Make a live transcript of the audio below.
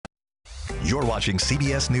You're watching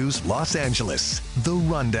CBS News Los Angeles, The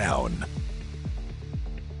Rundown.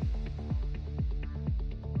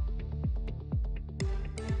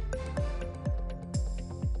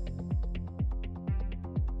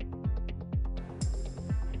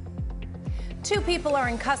 Two people are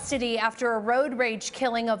in custody after a road rage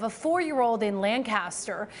killing of a 4-year-old in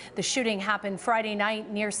Lancaster. The shooting happened Friday night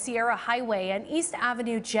near Sierra Highway and East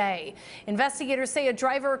Avenue J. Investigators say a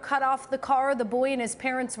driver cut off the car the boy and his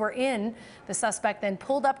parents were in. The suspect then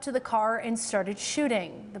pulled up to the car and started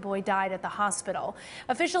shooting. The boy died at the hospital.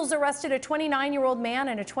 Officials arrested a 29-year-old man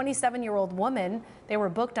and a 27-year-old woman. They were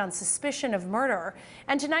booked on suspicion of murder.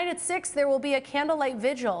 And tonight at 6, there will be a candlelight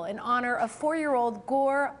vigil in honor of 4-year-old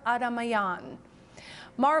Gor Adamayan.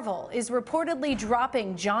 Marvel is reportedly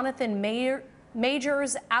dropping Jonathan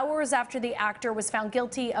Majors hours after the actor was found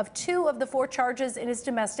guilty of 2 of the 4 charges in his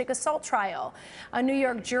domestic assault trial. A New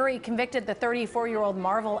York jury convicted the 34-year-old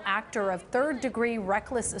Marvel actor of 3rd-degree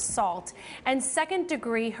reckless assault and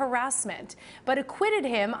 2nd-degree harassment, but acquitted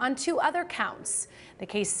him on 2 other counts. The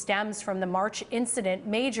case stems from the March incident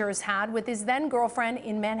Majors had with his then-girlfriend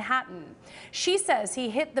in Manhattan. She says he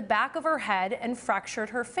hit the back of her head and fractured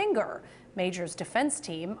her finger. Majors' defense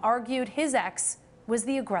team argued his ex was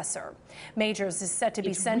the aggressor. Majors is set to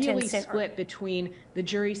be sentenced. It's really split between the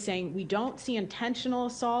jury saying we don't see intentional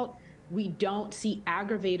assault, we don't see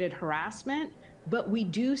aggravated harassment, but we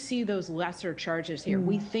do see those lesser charges here.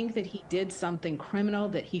 We think that he did something criminal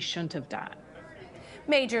that he shouldn't have done.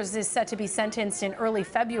 Majors is set to be sentenced in early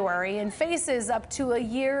February and faces up to a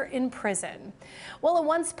year in prison. Well, a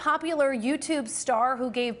once popular YouTube star who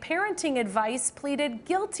gave parenting advice pleaded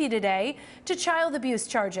guilty today to child abuse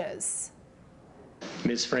charges.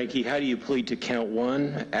 Ms. Frankie, how do you plead to count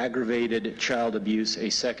 1, aggravated child abuse, a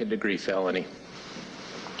 2nd-degree felony?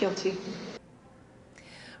 Guilty.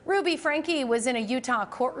 Ruby Frankie was in a Utah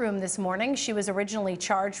courtroom this morning. She was originally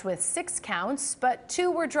charged with 6 counts, but 2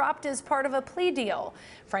 were dropped as part of a plea deal.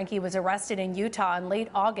 Frankie was arrested in Utah in late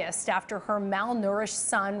August after her malnourished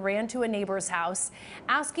son ran to a neighbor's house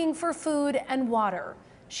asking for food and water.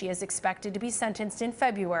 She is expected to be sentenced in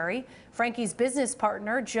February. Frankie's business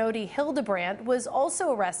partner, Jody Hildebrandt, was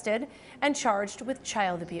also arrested and charged with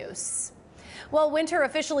child abuse. Well, winter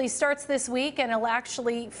officially starts this week, and it'll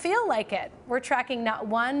actually feel like it. We're tracking not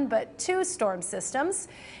 1, but 2 storm systems.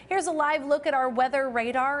 Here's a live look at our weather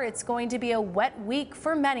radar. It's going to be a wet week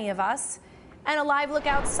for many of us. And a live look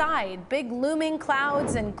outside. Big looming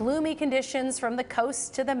clouds and gloomy conditions from the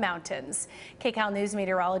coast to the mountains. KCAL News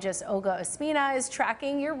meteorologist Olga Ospina is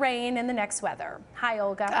tracking your rain and the next weather. Hi,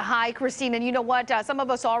 Olga. Hi, Christine. And you know what? Some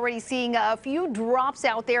of us already seeing a few drops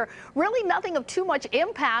out there. Really nothing of too much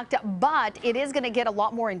impact, but it is going to get a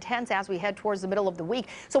lot more intense as we head towards the middle of the week.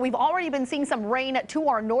 So we've already been seeing some rain to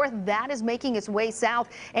our north. That is making its way south.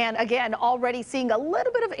 And again, already seeing a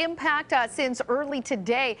little bit of impact since early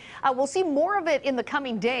today. We'll see more of it in the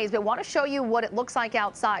coming days, but want to show you what it looks like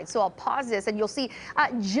outside. So I'll pause this and you'll see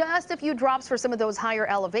just a few drops for some of those higher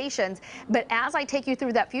elevations. But as I take you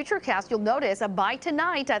through that futurecast, you'll notice by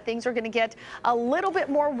tonight things are going to get a little bit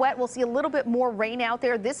more wet. We'll see a little bit more rain out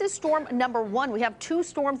there. This is storm number 1. We have 2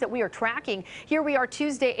 storms that we are tracking. Here we are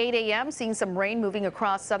Tuesday 8 a.m. seeing some rain moving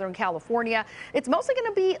across Southern California. It's mostly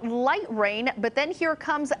going to be light rain, but then here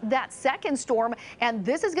comes that second storm, and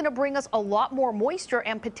this is going to bring us a lot more moisture,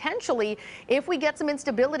 and potentially if we get some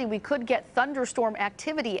instability, we could get thunderstorm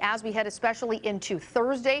activity as we head especially into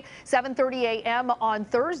Thursday. 7:30 a.m. on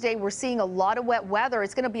Thursday, we're seeing a lot of wet weather.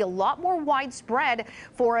 It's going to be a lot more widespread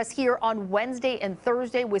for us here on Wednesday and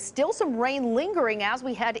Thursday, with still some rain lingering as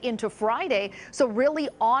we head into Friday. So really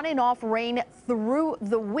on and off rain through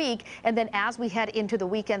the week. And then as we head into the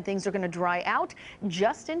weekend, things are going to dry out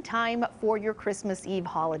just in time for your Christmas Eve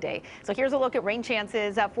holiday. So here's a look at rain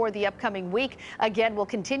chances for the upcoming week. Again, we'll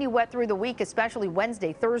continue wet through the week, especially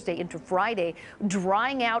Wednesday, Thursday into Friday,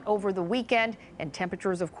 drying out over the weekend, and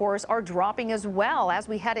temperatures, of course, are dropping as well as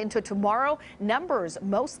we head into tomorrow. Numbers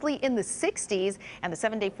mostly in the 60s, and the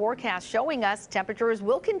 7-day forecast showing us temperatures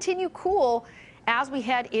will continue cool as we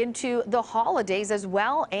head into the holidays as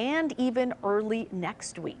well, and even early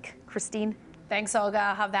next week. Christine. Thanks,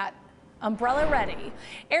 Olga. Have that umbrella ready.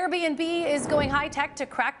 Airbnb is going high-tech to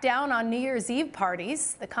crack down on New Year's Eve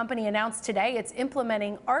parties. The company announced today it's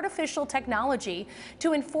implementing artificial technology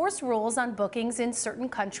to enforce rules on bookings in certain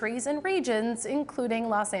countries and regions, including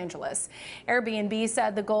Los Angeles. Airbnb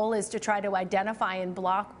said the goal is to try to identify and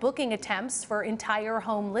block booking attempts for entire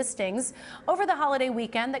home listings over the holiday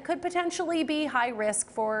weekend that could potentially be high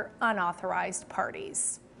risk for unauthorized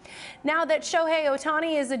parties. Now that Shohei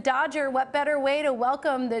Ohtani is a Dodger, what better way to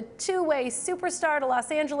welcome the two-way superstar to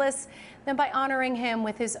Los Angeles than by honoring him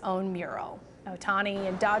with his own mural. Ohtani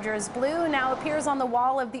in Dodgers blue now appears on the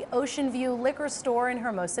wall of the Ocean View liquor store in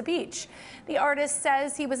Hermosa Beach. The artist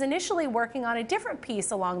says he was initially working on a different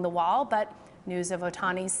piece along the wall, but news of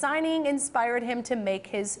Ohtani's signing inspired him to make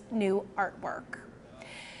his new artwork.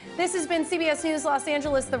 This has been CBS News Los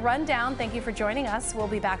Angeles, The Rundown. Thank you for joining us. We'll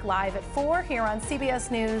be back live at 4 here on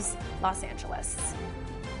CBS News Los Angeles.